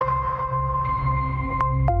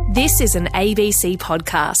This is an ABC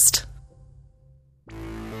podcast.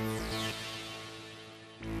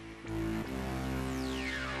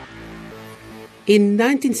 In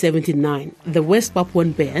 1979, the West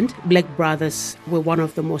Papuan band, Black Brothers, were one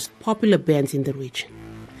of the most popular bands in the region.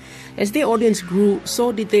 As their audience grew,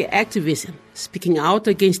 so did their activism, speaking out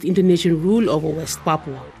against Indonesian rule over West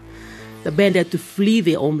Papua. The band had to flee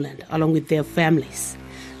their homeland along with their families.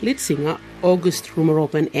 Lead singer August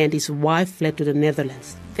Rumeropen and his wife fled to the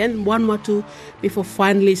Netherlands, then Vanuatu, before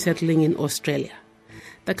finally settling in Australia.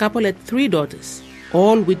 The couple had 3 daughters,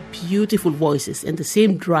 all with beautiful voices and the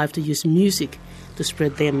same drive to use music to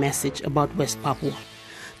spread their message about West Papua.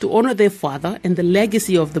 To honor their father and the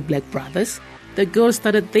legacy of the Black Brothers, the girls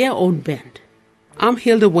started their own band. I'm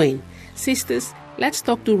Hilda Wayne. Sisters, let's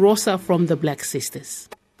talk to Rosa from the Black Sisters.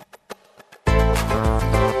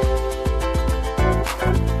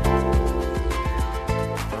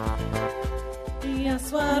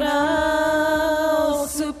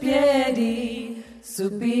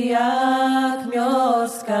 Supiak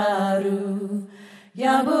mioskaru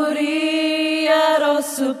Yaburi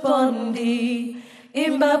arosupondi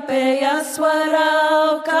Imbape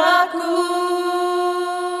yaswarau kaku.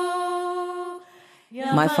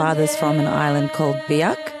 My father's from an island called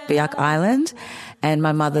Biak Island, and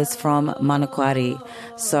my mother's from Manokwari.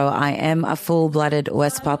 So I am a full-blooded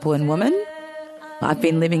West Papuan woman. I've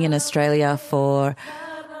been living in Australia for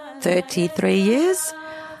 33 years.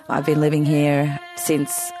 I've been living here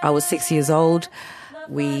since I was 6 years old.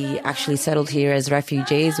 We actually settled here as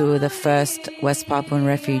refugees. We were the first West Papuan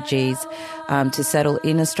refugees to settle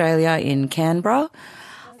in Australia, in Canberra.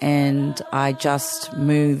 And I just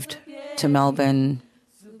moved to Melbourne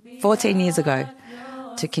 14 years ago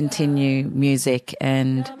to continue music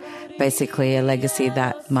and basically a legacy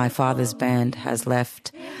that my father's band has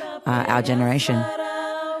left our generation.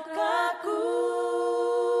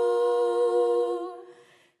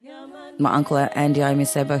 My uncle Andy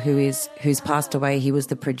Omiseba, who's passed away, he was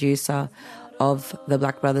the producer of the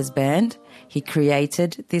Black Brothers band. He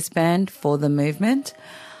created this band for the movement.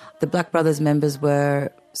 The Black Brothers members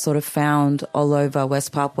were sort of found all over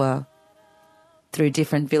West Papua through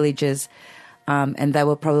different villages, and they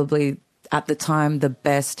were probably at the time the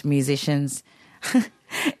best musicians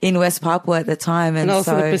in West Papua at the time. And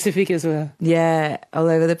also the Pacific as well. Yeah, all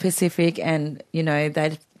over the Pacific, and you know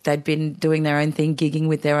they'd been doing their own thing, gigging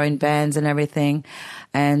with their own bands and everything.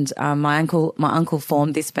 And my uncle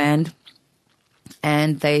formed this band,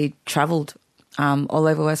 and they travelled all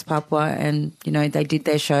over West Papua, and you know they did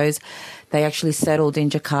their shows. They actually settled in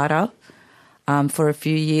Jakarta for a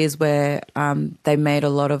few years, where they made a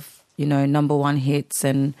lot of number 1 hits,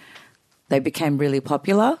 and they became really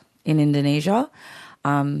popular in Indonesia.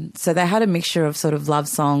 So they had a mixture of sort of love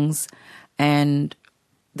songs, and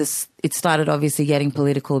it started obviously getting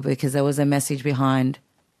political because there was a message behind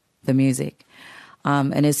the music.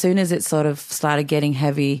 And as soon as it sort of started getting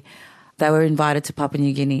heavy, they were invited to Papua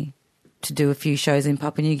New Guinea to do a few shows in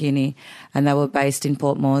Papua New Guinea, and they were based in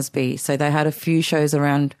Port Moresby. So they had a few shows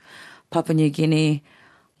around Papua New Guinea.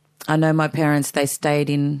 I know my parents, they stayed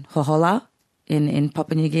in Hohola in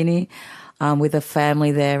Papua New Guinea with a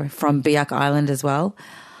family there from Biak Island as well.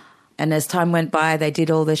 And as time went by, they did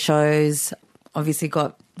all the shows, obviously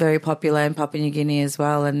got very popular in Papua New Guinea as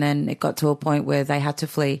well, and then it got to a point where they had to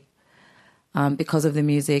flee because of the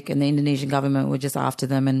music, and the Indonesian government were just after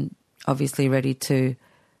them and obviously ready to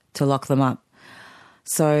lock them up.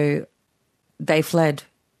 So they fled.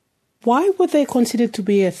 Why were they considered to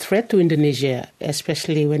be a threat to Indonesia,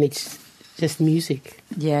 especially when it's just music?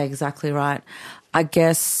 Yeah, exactly right. I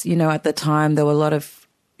guess, at the time there were a lot of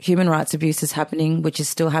human rights abuses happening, which is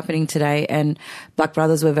still happening today, and Black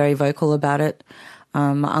Brothers were very vocal about it.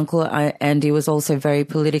 My uncle Andy was also very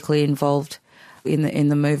politically involved in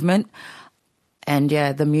the movement. And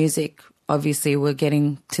yeah, the music obviously were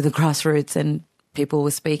getting to the grassroots, and people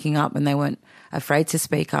were speaking up, and they weren't afraid to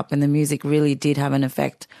speak up, and the music really did have an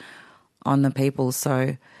effect on the people.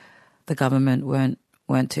 So the government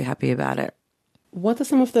weren't too happy about it. What are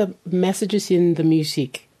some of the messages in the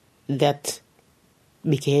music that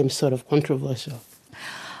became sort of controversial?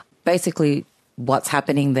 Basically, what's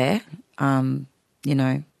happening there,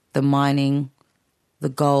 the mining, the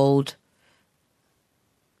gold,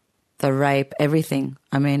 the rape, everything.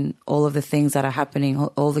 I mean, all of the things that are happening,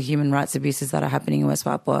 all the human rights abuses that are happening in West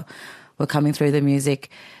Papua were coming through the music,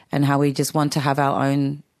 and how we just want to have our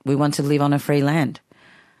own, we want to live on a free land.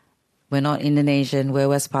 We're not Indonesian, we're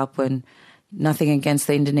West Papuan. Nothing against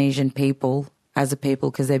the Indonesian people as a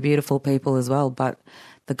people, because they're beautiful people as well, but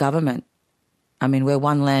the government, I mean, we're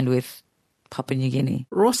one land with Papua New Guinea.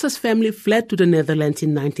 Rosa's family fled to the Netherlands in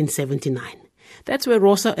 1979. That's where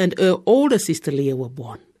Rosa and her older sister Leah were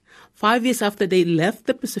born. 5 years after they left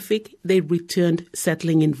the Pacific, they returned,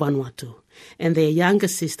 settling in Vanuatu, and their younger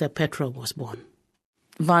sister Petra was born.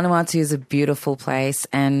 Vanuatu is a beautiful place,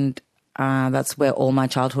 and that's where all my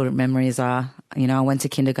childhood memories are. You know, I went to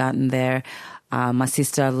kindergarten there. My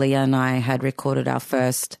sister Leah and I had recorded our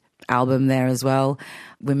first album there as well.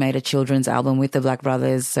 We made a children's album with the Black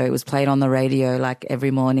Brothers, so it was played on the radio like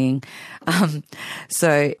every morning.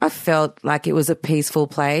 So I felt like it was a peaceful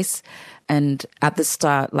place. And at the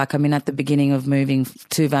start, at the beginning of moving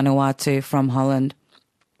to Vanuatu from Holland,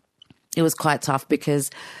 it was quite tough because,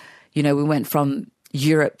 you know, we went from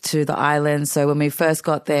Europe to the islands. So when we first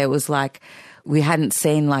got there, it was like we hadn't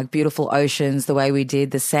seen like beautiful oceans the way we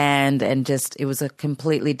did, the sand, and just it was a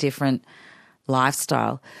completely different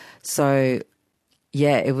lifestyle. So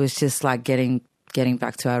yeah, it was just like getting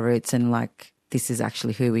back to our roots and like this is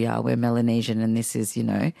actually who we are. We're Melanesian, and this is, you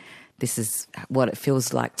know, this is what it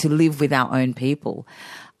feels like to live with our own people.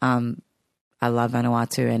 I love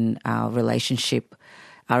Vanuatu and our relationships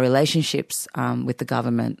with the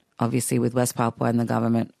government, obviously with West Papua and the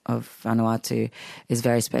government of Vanuatu is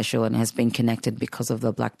very special and has been connected because of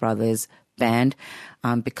the Black Brothers band,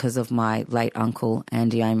 because of my late uncle,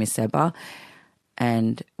 Andy Aimiseba.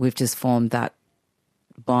 And we've just formed that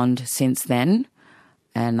bond since then.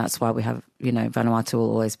 And that's why we have, you know, Vanuatu will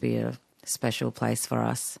always be a special place for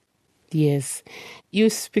us. Yes. You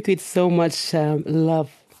speak with so much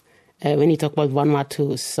love when you talk about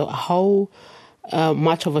Vanuatu. So how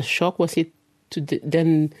much of a shock was it to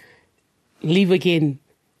then leave again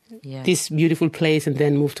this beautiful place and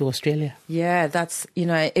then move to Australia? Yeah, that's, you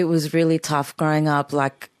know, it was really tough growing up.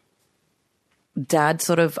 Like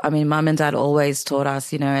Mum and Dad always taught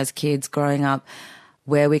us, you know, as kids growing up,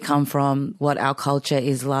 where we come from, what our culture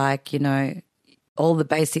is like, you know, all the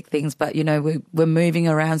basic things. But, you know, we're moving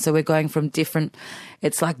around, so we're going from different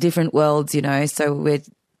worlds, you know, so we're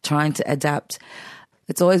trying to adapt.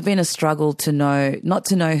 It's always been a struggle to know, not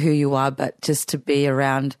to know who you are, but just to be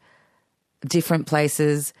around different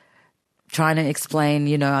places, trying to explain,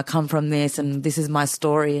 you know, I come from this and this is my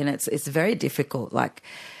story. And it's very difficult. Like,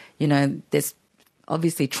 you know, there's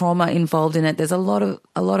obviously trauma involved in it. There's a lot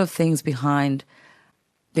of things behind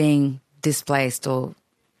being displaced, or,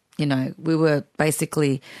 you know, we were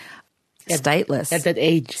basically stateless. At that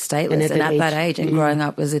age. Stateless. And at that age and growing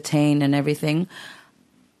up as a teen and everything.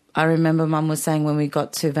 I remember Mum was saying when we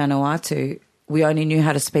got to Vanuatu, we only knew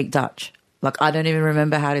how to speak Dutch. Like, I don't even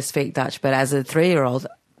remember how to speak Dutch, but as a 3-year-old,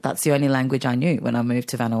 that's the only language I knew when I moved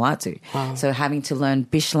to Vanuatu. Wow. So having to learn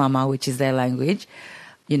Bislama, which is their language,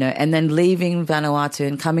 you know, and then leaving Vanuatu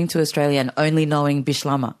and coming to Australia and only knowing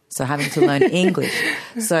Bislama, so having to learn English.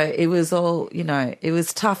 So it was all, you know, it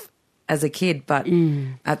was tough as a kid, but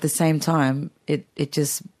at the same time, it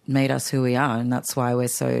just made us who we are, and that's why we're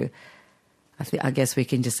so, I guess we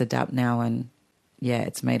can just adapt now, and yeah,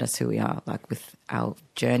 it's made us who we are, like with our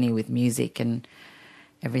journey with music and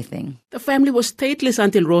everything. The family was stateless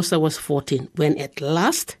until Rosa was 14, when at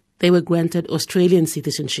last they were granted Australian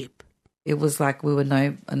citizenship. It was like we were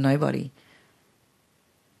a nobody,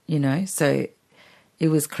 you know, so it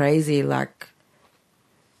was crazy. Like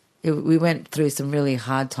we went through some really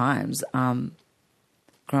hard times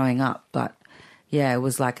growing up, but yeah, it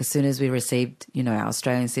was like as soon as we received, you know, our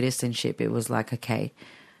Australian citizenship, it was like, okay,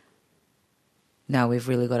 now we've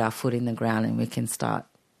really got our foot in the ground and we can start.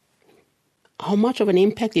 How much of an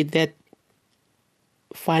impact did that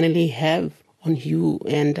finally have on you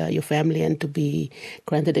and your family, and to be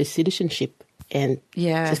granted a citizenship and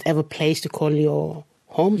just have a place to call your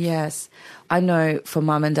home? Yes. I know for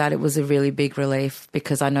Mum and Dad it was a really big relief,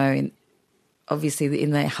 because I know obviously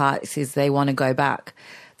in their hearts is they want to go back.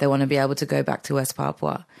 They want to be able to go back to West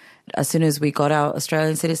Papua. As soon as we got our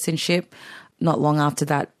Australian citizenship, not long after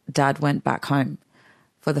that, Dad went back home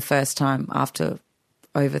for the first time after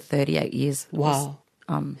over 38 years. Wow.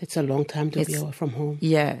 It's a long time to be away from home.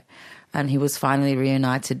 Yeah. And he was finally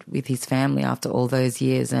reunited with his family after all those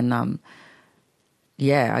years. And,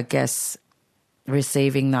 I guess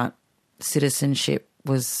receiving that citizenship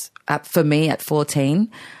was, for me at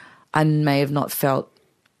 14, I may have not felt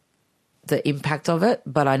the impact of it,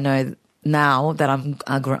 but I know now that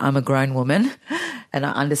I'm a grown woman and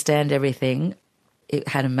I understand everything, it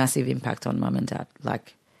had a massive impact on Mum and Dad.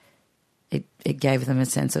 Like, it gave them a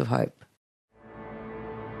sense of hope.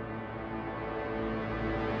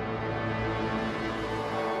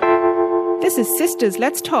 This is Sisters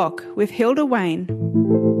Let's Talk with Hilda Wayne.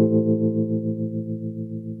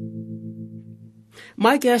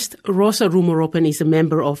 My guest, Rosa Rumoropen, is a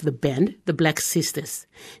member of the band, the Black Sisters.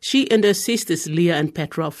 She and her sisters, Leah and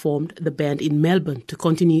Petra, formed the band in Melbourne to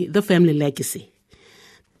continue the family legacy.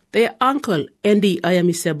 Their uncle, Andy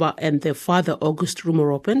Ayamiseba, and their father, August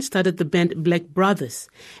Rumoropen, started the band Black Brothers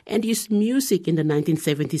and used music in the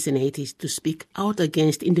 1970s and 80s to speak out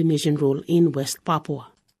against Indonesian rule in West Papua.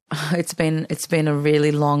 It's been a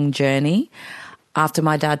really long journey. After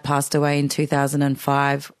my dad passed away in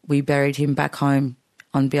 2005, we buried him back home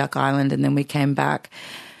on Biak Island, and then we came back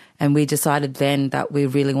and we decided then that we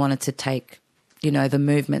really wanted to take, the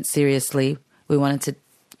movement seriously. We wanted to,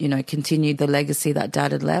 continue the legacy that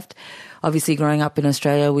Dad had left. Obviously, growing up in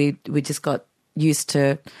Australia, we just got used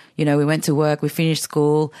to, we went to work, we finished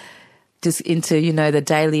school, just into, the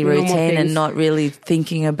daily routine and not really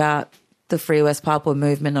thinking about the Free West Papua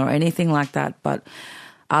movement or anything like that. But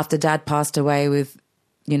after Dad passed away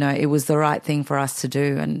it was the right thing for us to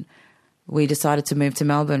do, and we decided to move to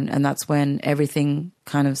Melbourne, and that's when everything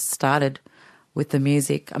kind of started with the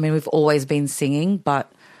music. I mean, we've always been singing, but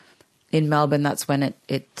in Melbourne, that's when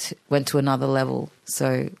it went to another level.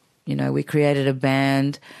 So, we created a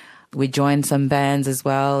band, we joined some bands as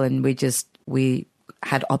well, and we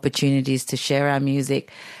had opportunities to share our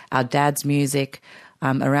music, our dad's music,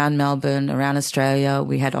 around Melbourne, around Australia.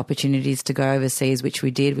 We had opportunities to go overseas, which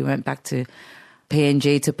we did. We went back to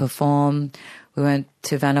PNG to perform. We went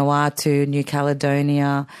to Vanuatu, New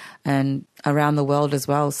Caledonia, and around the world as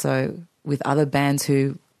well. So with other bands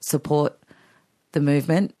who support the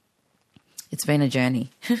movement, it's been a journey.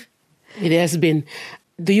 It has been.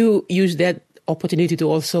 Do you use that opportunity to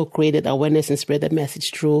also create that awareness and spread that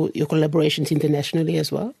message through your collaborations internationally as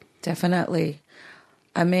well? Definitely.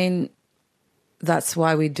 I mean, that's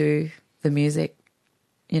why we do the music.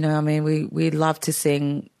 We love to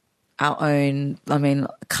sing our own,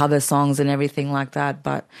 cover songs and everything like that.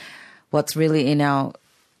 But what's really in our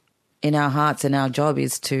hearts and our job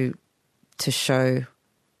is to show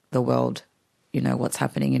the world, what's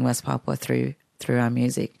happening in West Papua through our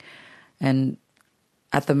music. And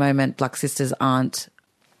at the moment, Black Sisters aren't.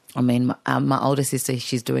 My older sister,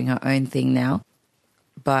 she's doing her own thing now,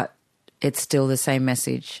 but it's still the same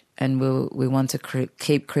message. And we want to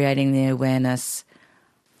keep creating the awareness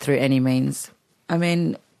through any means.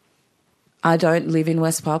 I don't live in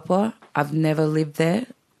West Papua. I've never lived there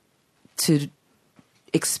to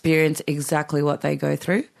experience exactly what they go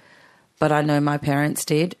through, but I know my parents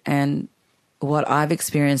did, and what I've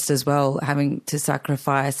experienced as well, having to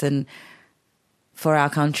sacrifice and for our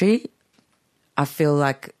country, I feel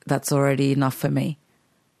like that's already enough for me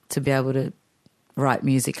to be able to write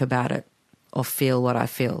music about it or feel what I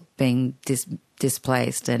feel, being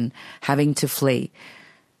displaced and having to flee.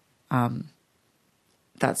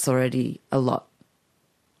 That's already a lot,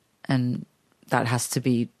 and that has to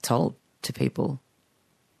be told to people.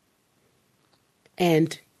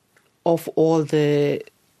 And of all the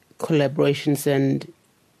collaborations and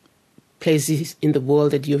places in the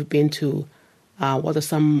world that you've been to, what are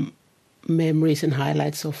some memories and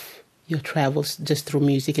highlights of your travels just through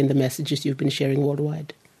music and the messages you've been sharing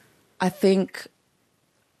worldwide? I think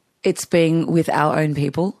it's being with our own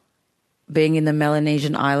people, being in the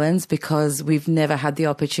Melanesian islands, because we've never had the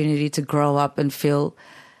opportunity to grow up and feel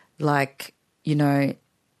like,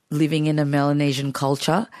 living in a Melanesian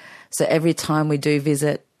culture. So every time we do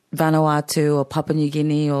visit Vanuatu or Papua New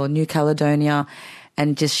Guinea or New Caledonia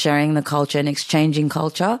and just sharing the culture and exchanging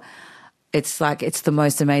culture, it's the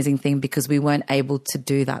most amazing thing, because we weren't able to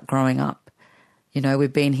do that growing up.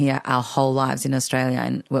 We've been here our whole lives in Australia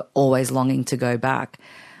and we're always longing to go back.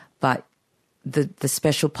 But the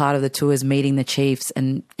special part of the tour is meeting the chiefs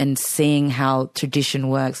and seeing how tradition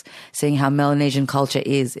works, seeing how Melanesian culture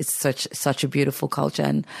is. It's such a beautiful culture.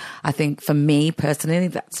 And I think for me personally,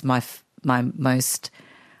 that's my most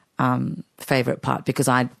favorite part, because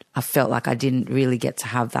I felt like I didn't really get to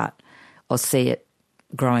have that or see it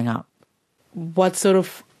growing up. What sort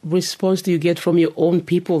of response do you get from your own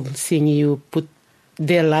people seeing you put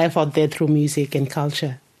their life out there through music and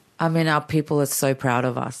culture? Our people are so proud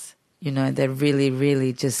of us. They're really,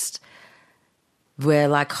 really we're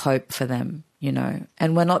like hope for them,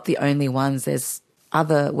 And we're not the only ones. There's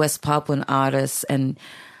other West Papuan artists and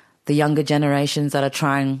the younger generations that are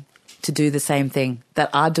trying to do the same thing, that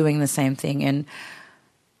are doing the same thing. And,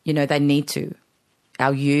 they need to.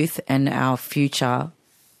 Our youth and our future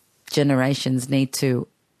generations need to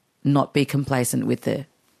not be complacent with the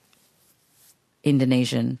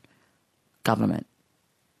Indonesian government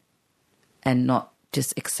and not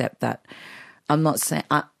just accept that. I'm not saying,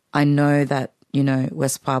 I know that,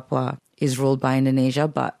 West Papua is ruled by Indonesia,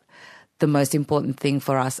 but the most important thing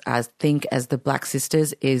for us as the Black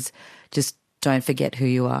Sisters is just don't forget who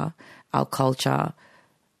you are. Our culture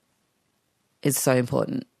is so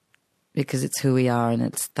important because it's who we are, and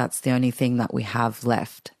that's the only thing that we have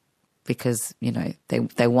left, because, you know,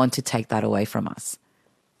 they want to take that away from us.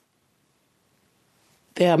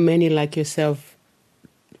 There are many like yourself,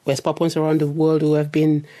 West Papuans around the world, who have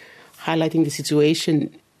been highlighting the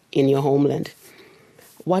situation in your homeland.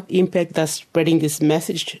 What impact does spreading this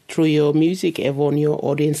message through your music have on your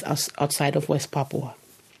audience outside of West Papua?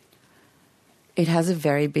 It has a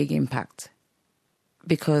very big impact,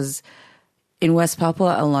 because in West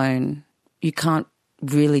Papua alone, you can't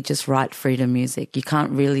really just write freedom music. You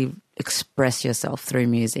can't really express yourself through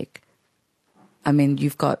music. I mean,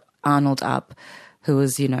 you've got Arnold Up, who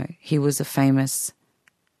was, you know, he was a famous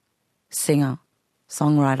singer,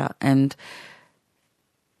 songwriter, and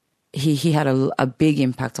he had a big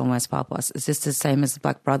impact on West Papua. It's just the same as the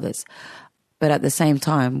Black Brothers. But at the same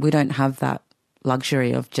time, we don't have that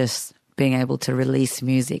luxury of just being able to release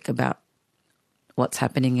music about what's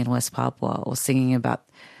happening in West Papua, or singing about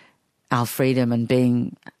our freedom and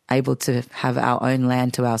being able to have our own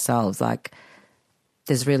land to ourselves. Like,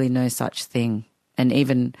 there's really no such thing. And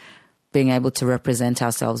even being able to represent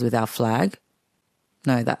ourselves with our flag,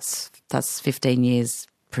 no, that's 15 years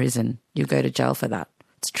prison. You go to jail for that.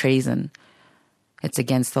 It's treason. It's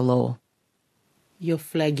against the law. Your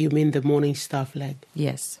flag, you mean the Morning Star flag?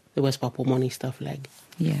 Yes. The West Papua Morning Star flag.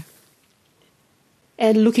 Yeah.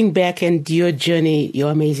 And looking back and your journey,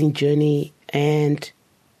 your amazing journey, and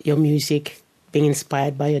your music being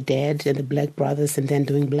inspired by your dad and the Black Brothers, and then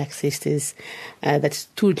doing Black Sisters, that's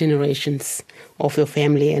 2 generations of your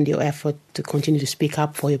family and your effort to continue to speak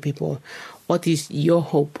up for your people. What is your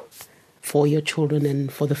hope for your children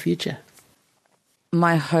and for the future?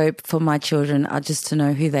 My hope for my children are just to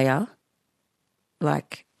know who they are.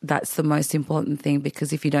 Like, that's the most important thing,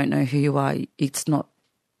 because if you don't know who you are, it's not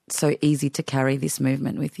so easy to carry this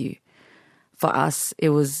movement with you. For us,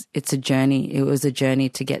 it's a journey. It was a journey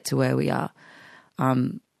to get to where we are.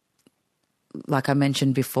 Like I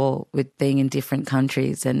mentioned before, with being in different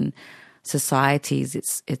countries and societies,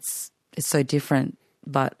 it's so different.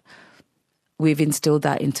 But we've instilled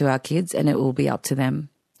that into our kids, and it will be up to them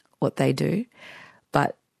what they do.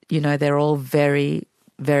 But, you know, they're all very,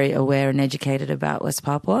 very aware and educated about West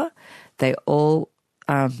Papua. They all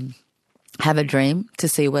have a dream to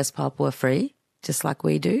see West Papua free, just like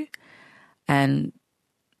we do, and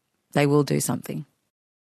they will do something.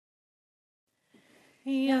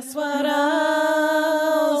 Yaswarau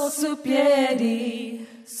supiedi,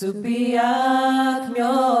 supiak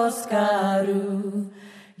mioskaru,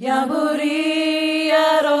 yaburi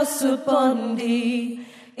arosupondi,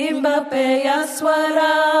 imbape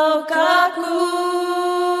yaswarau kaku,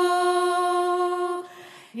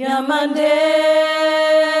 yamanderau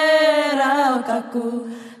kaku,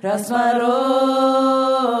 raswaro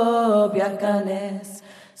biakanes,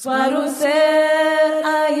 swaru ser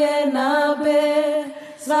ayenabe,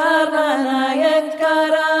 sarana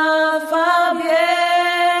yenkara fabie,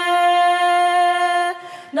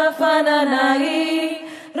 nafana nai,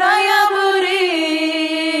 rayaburi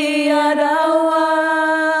adawai,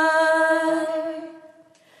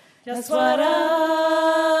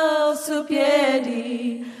 jaswarau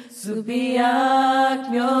supiedi, subiak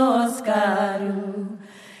mioskaru,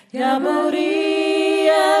 yamuri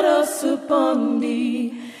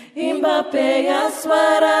arosupondi, imbape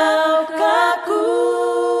yaswarau kaku,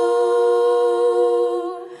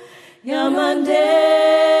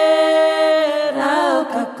 yamanderau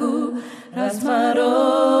kaku, rasmaro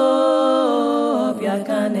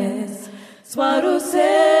biakanes, swaru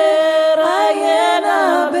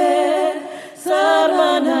serayenabe,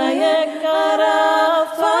 sarmana yekara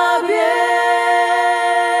fabie,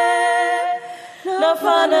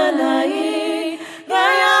 nafana nai,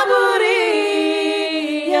 rayaburi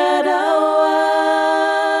yadawai,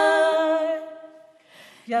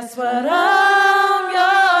 yaswaram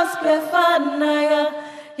yaspefanaya,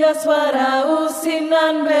 yaswarau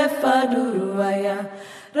sinan befaduruaya,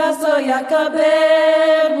 raso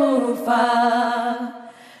yakaber mufa,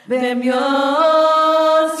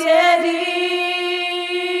 bemyon siedi,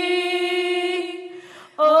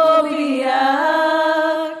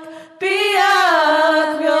 obiak, piak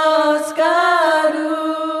myoskaru,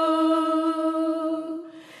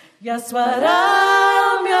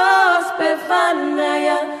 yaswaram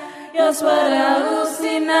yaspefanaya, yaswarau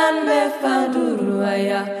sinan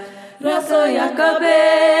befaduruaya, raso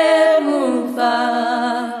yakaber mufa,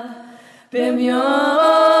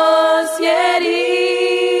 bemyon siedi,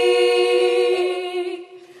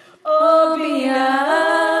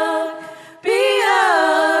 obiak,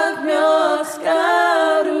 piak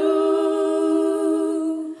myoskaru,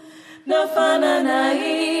 nafana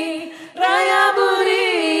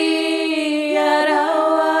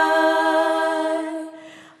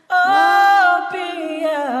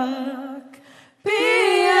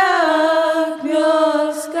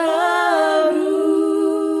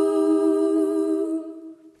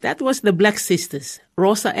That was the Black Sisters,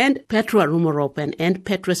 Rosa and Petra Rumoropen and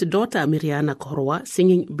Petra's daughter Miriana Korwa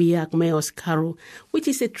singing Biak Meos Karu, which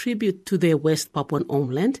is a tribute to their West Papuan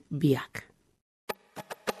homeland, Biak.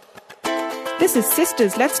 This is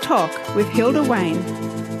Sisters Let's Talk with Hilda Wayne.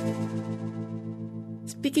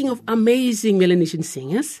 Speaking of amazing Melanesian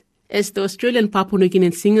singers, as the Australian Papua New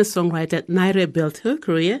Guinean singer-songwriter Naira built her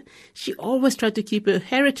career, she always tried to keep her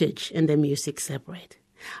heritage and her music separate.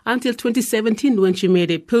 Until 2017, when she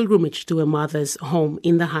made a pilgrimage to her mother's home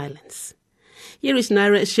in the Highlands. Here is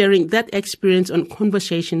Naira sharing that experience on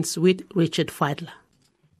Conversations with Richard Feidler.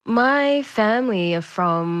 My family are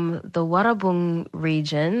from the Warrabung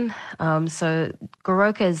region. So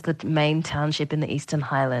Goroka is the main township in the Eastern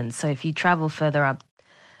Highlands. So if you travel further up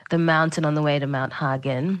the mountain on the way to Mount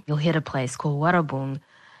Hagen, you'll hit a place called Warrabung. It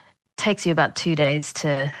takes you about 2 days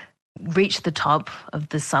to reach the top of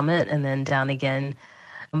the summit and then down again.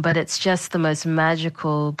 But it's just the most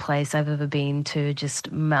magical place I've ever been to,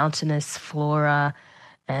 just mountainous flora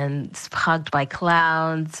and it's hugged by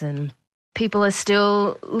clouds, and people are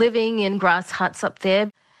still living in grass huts up there.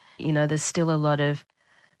 You know, there's still a lot of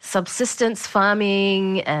subsistence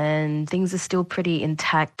farming and things are still pretty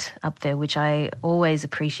intact up there, which I always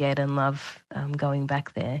appreciate and love going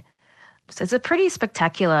back there. So it's a pretty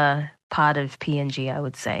spectacular part of PNG, I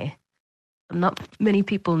would say. Not many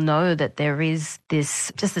people know that there is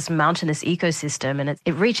this mountainous ecosystem, and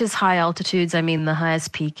it reaches high altitudes. I mean, the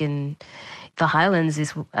highest peak in the Highlands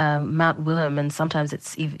is Mount Willem, and sometimes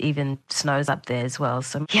it's even snows up there as well.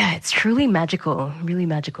 So yeah, it's truly magical, really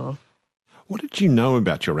magical. What did you know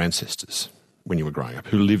about your ancestors when you were growing up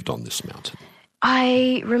who lived on this mountain?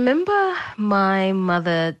 I remember my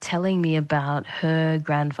mother telling me about her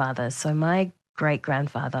grandfather, so my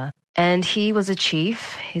great-grandfather. And he was a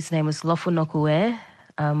chief. His name was Lofunokue.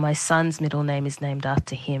 My son's middle name is named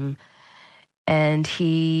after him. And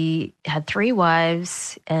he had 3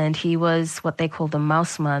 wives, and he was what they call the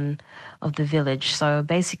mouseman of the village. So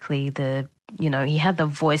basically, he had the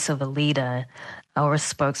voice of a leader or a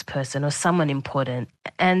spokesperson or someone important.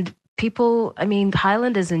 And people,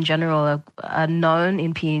 Highlanders in general are known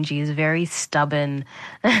in PNG as very stubborn,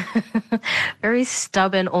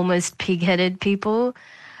 almost pig-headed people.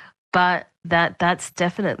 But that's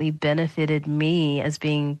definitely benefited me as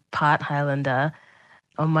being part Highlander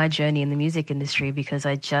on my journey in the music industry, because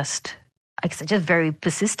I just very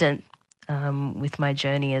persistent with my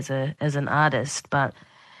journey as an artist. But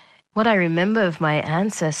what I remember of my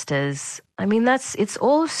ancestors, it's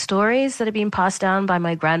all stories that have been passed down by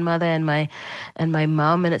my grandmother and my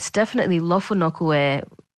mum, and it's definitely Lofunokue.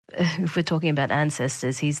 If we're talking about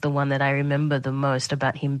ancestors, he's the one that I remember the most,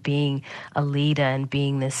 about him being a leader and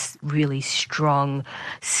being this really strong,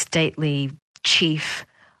 stately chief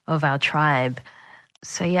of our tribe.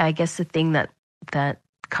 So yeah, I guess the thing that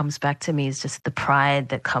comes back to me is just the pride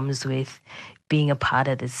that comes with being a part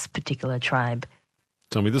of this particular tribe.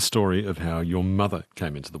 Tell me the story of how your mother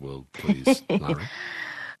came into the world, please, Lara.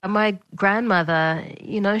 My grandmother,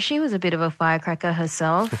 she was a bit of a firecracker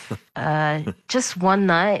herself. Just one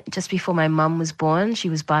night, just before my mum was born, she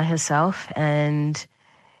was by herself, and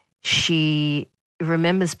she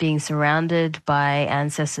remembers being surrounded by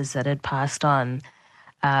ancestors that had passed on,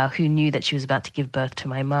 who knew that she was about to give birth to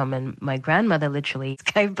my mum. And my grandmother literally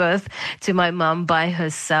gave birth to my mum by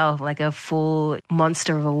herself, like a full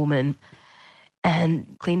monster of a woman,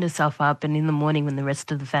 and cleaned herself up. And in the morning, when the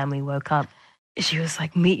rest of the family woke up, she was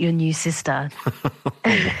like, "Meet your new sister."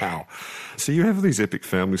 Wow. So you have these epic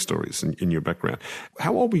family stories in your background.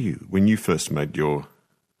 How old were you when you first made your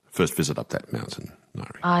first visit up that mountain,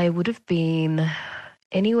 Nari? I would have been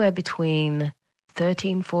anywhere between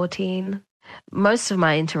 13, 14. Most of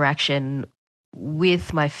my interaction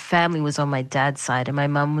with my family was on my dad's side, and my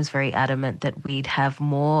mum was very adamant that we'd have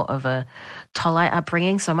more of a Tolai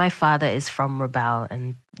upbringing. So my father is from Rabaul,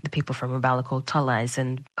 and the people from Rabaul are called Tolais,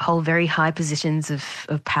 and hold very high positions of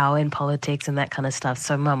power in politics and that kind of stuff.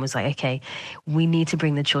 So mum was like, okay, we need to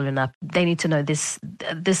bring the children up. They need to know this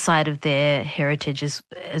side of their heritage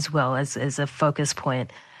as well as a focus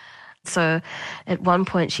point. So at one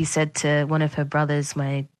point she said to one of her brothers,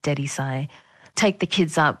 my daddy Sai, take the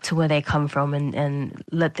kids up to where they come from and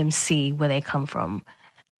let them see where they come from.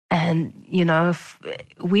 And,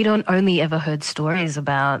 we don't only ever heard stories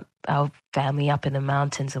about our family up in the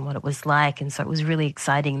mountains and what it was like. And so it was really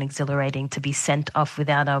exciting and exhilarating to be sent off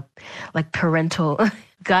without our parental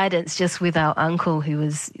guidance, just with our uncle, who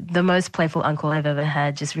was the most playful uncle I've ever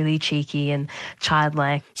had, just really cheeky and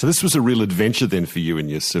childlike. So this was a real adventure then for you and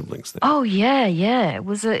your siblings then? Oh, yeah. It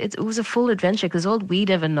was a full adventure, because all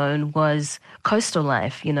we'd ever known was coastal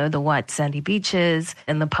life, the white sandy beaches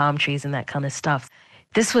and the palm trees and that kind of stuff.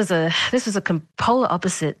 this was a polar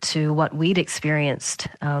opposite to what we'd experienced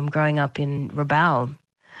growing up in Rabaul.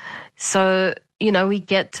 So, we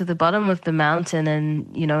get to the bottom of the mountain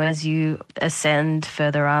and, as you ascend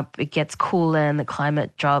further up, it gets cooler and the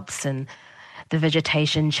climate drops and the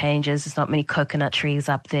vegetation changes. There's not many coconut trees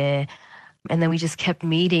up there. And then we just kept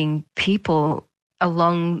meeting people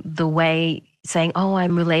along the way saying, oh,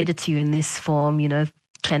 I'm related to you in this form,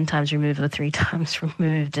 10 times removed or 3 times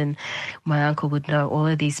removed. And my uncle would know all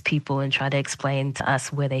of these people and try to explain to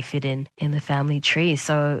us where they fit in the family tree.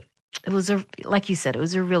 So it was, like you said, it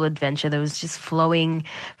was a real adventure. There was just flowing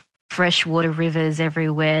freshwater rivers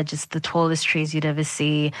everywhere, just the tallest trees you'd ever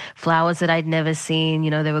see, flowers that I'd never seen.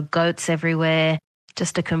 There were goats everywhere,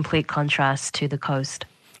 just a complete contrast to the coast.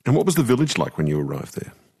 And what was the village like when you arrived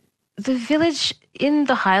there? The village in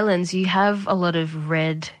the highlands, you have a lot of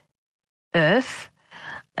red earth.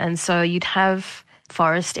 And so you'd have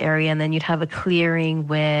forest area and then you'd have a clearing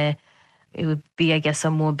where it would be, I guess, a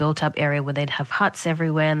more built-up area where they'd have huts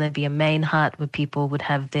everywhere, and there'd be a main hut where people would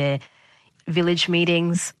have their village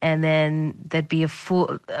meetings, and then there'd be a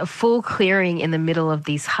full clearing in the middle of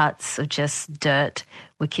these huts of just dirt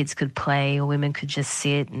where kids could play or women could just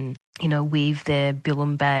sit and, weave their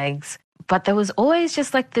bilum bags. But there was always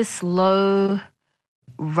just like this low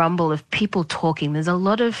rumble of people talking. There's a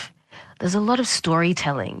lot of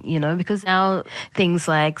storytelling, because now things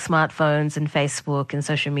like smartphones and Facebook and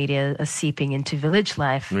social media are seeping into village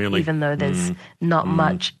life, really? Even though there's not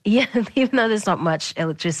much, even though there's not much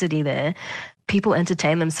electricity there. People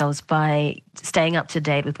entertain themselves by staying up to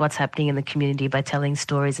date with what's happening in the community, by telling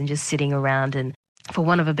stories and just sitting around and, for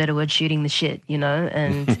want of a better word, shooting the shit,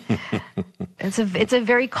 and it's a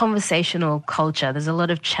very conversational culture. There's a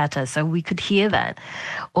lot of chatter. So we could hear that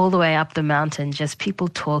all the way up the mountain, just people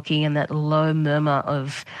talking and that low murmur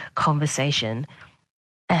of conversation.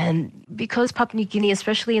 And because Papua New Guinea,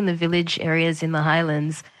 especially in the village areas in the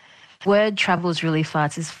highlands, word travels really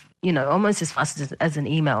fast, almost as fast as an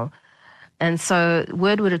email. And so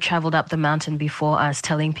word would have traveled up the mountain before us,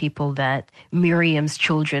 telling people that Miriam's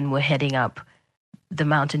children were heading up the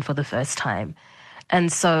mountain for the first time.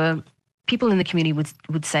 And so people in the community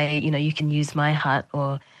would say, you can use my hut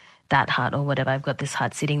or that hut or whatever. I've got this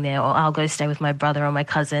hut sitting there, or I'll go stay with my brother or my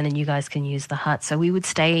cousin and you guys can use the hut. So we would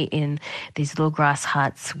stay in these little grass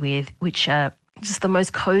huts which are just the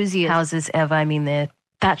most cozy houses ever. I mean, they're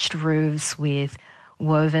thatched roofs with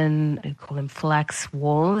woven, we call them flax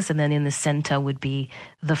walls, and then in the center would be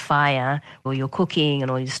the fire, where your cooking and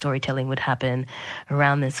all your storytelling would happen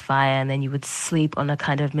around this fire, and then you would sleep on a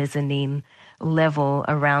kind of mezzanine level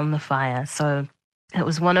around the fire. So it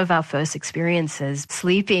was one of our first experiences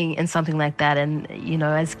sleeping in something like that, and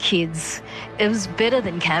as kids, it was better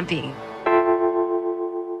than camping.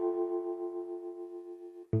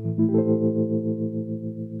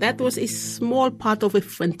 That was a small part of a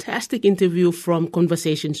fantastic interview from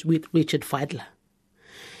Conversations with Richard Feidler.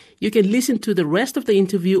 You can listen to the rest of the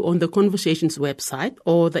interview on the Conversations website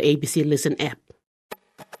or the ABC Listen app.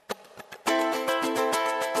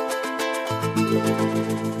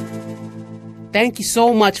 Thank you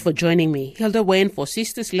so much for joining me, Hilda Wayne, for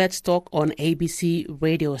Sisters Let's Talk on ABC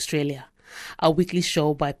Radio Australia, a weekly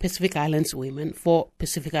show by Pacific Islands Women for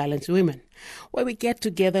Pacific Islands Women, where we get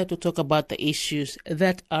together to talk about the issues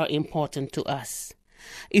that are important to us.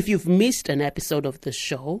 If you've missed an episode of the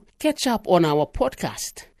show, catch up on our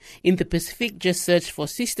podcast. In the Pacific, just search for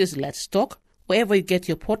Sisters Let's Talk wherever you get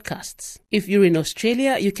your podcasts. If you're in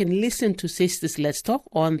Australia, you can listen to Sisters Let's Talk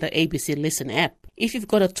on the ABC Listen app. If you've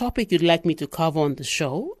got a topic you'd like me to cover on the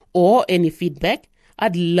show or any feedback,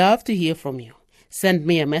 I'd love to hear from you. Send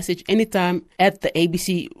me a message anytime at the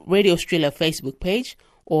ABC Radio Australia Facebook page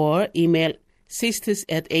or email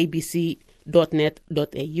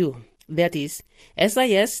sisters@abc.net.au. That is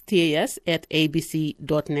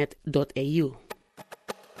sistas@abc.net.au.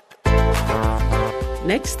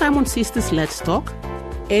 Next time on Sisters Let's Talk,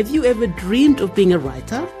 have you ever dreamed of being a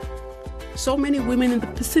writer? So many women in the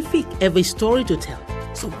Pacific have a story to tell.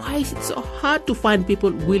 So why is it so hard to find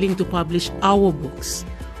people willing to publish our books?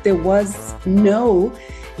 There was no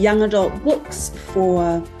young adult books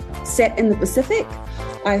set in the Pacific.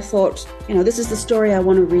 I thought, this is the story I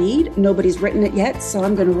want to read. Nobody's written it yet, so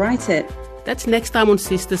I'm going to write it. That's next time on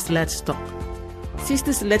Sisters Let's Talk.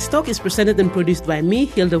 Sisters Let's Talk is presented and produced by me,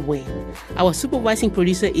 Hilda Wayne. Our supervising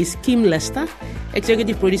producer is Kim Lester.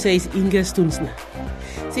 Executive producer is Inga Stunsna.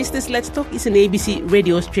 Sisters Let's Talk is an ABC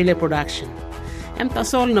Radio Australia production. I'm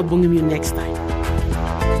Tasol na bungim you next time.